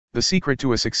The secret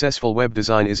to a successful web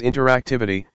design is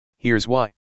interactivity. Here's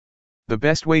why. The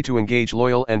best way to engage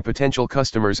loyal and potential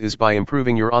customers is by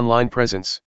improving your online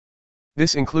presence.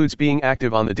 This includes being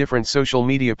active on the different social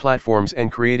media platforms and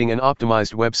creating an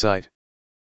optimized website.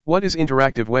 What is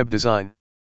interactive web design?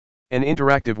 An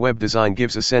interactive web design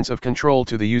gives a sense of control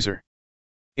to the user.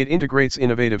 It integrates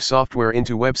innovative software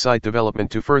into website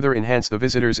development to further enhance the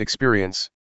visitor's experience.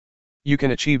 You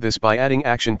can achieve this by adding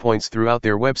action points throughout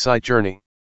their website journey.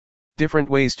 Different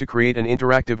ways to create an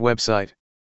interactive website.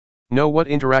 Know what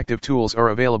interactive tools are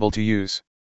available to use.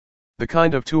 The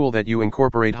kind of tool that you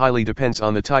incorporate highly depends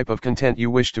on the type of content you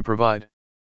wish to provide.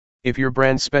 If your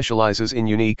brand specializes in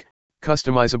unique,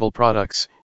 customizable products,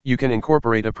 you can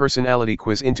incorporate a personality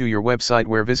quiz into your website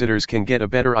where visitors can get a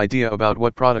better idea about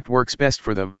what product works best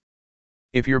for them.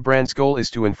 If your brand's goal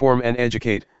is to inform and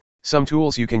educate, some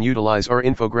tools you can utilize are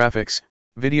infographics,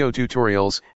 video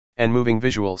tutorials, and moving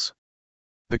visuals.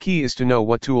 The key is to know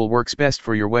what tool works best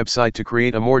for your website to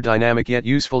create a more dynamic yet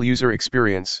useful user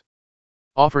experience.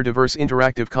 Offer diverse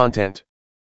interactive content.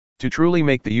 To truly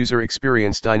make the user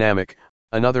experience dynamic,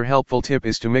 another helpful tip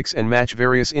is to mix and match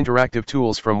various interactive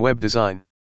tools from web design.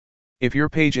 If your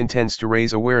page intends to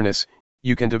raise awareness,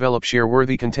 you can develop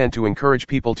share-worthy content to encourage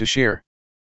people to share.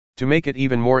 To make it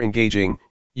even more engaging,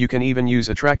 you can even use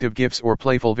attractive GIFs or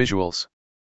playful visuals.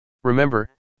 Remember,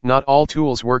 not all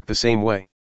tools work the same way.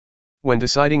 When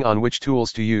deciding on which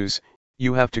tools to use,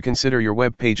 you have to consider your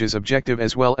web page's objective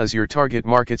as well as your target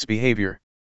market's behavior.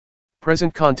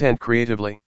 Present content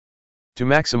creatively. To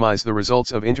maximize the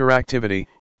results of interactivity,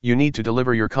 you need to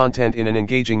deliver your content in an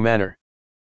engaging manner.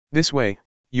 This way,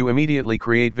 you immediately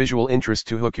create visual interest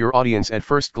to hook your audience at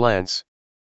first glance.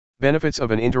 Benefits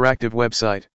of an interactive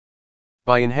website.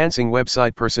 By enhancing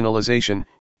website personalization,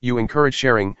 you encourage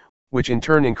sharing, which in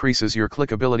turn increases your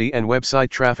clickability and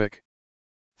website traffic.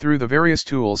 Through the various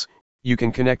tools, you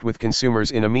can connect with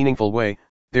consumers in a meaningful way,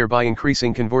 thereby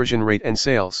increasing conversion rate and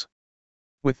sales.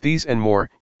 With these and more,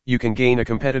 you can gain a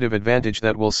competitive advantage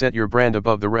that will set your brand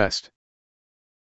above the rest.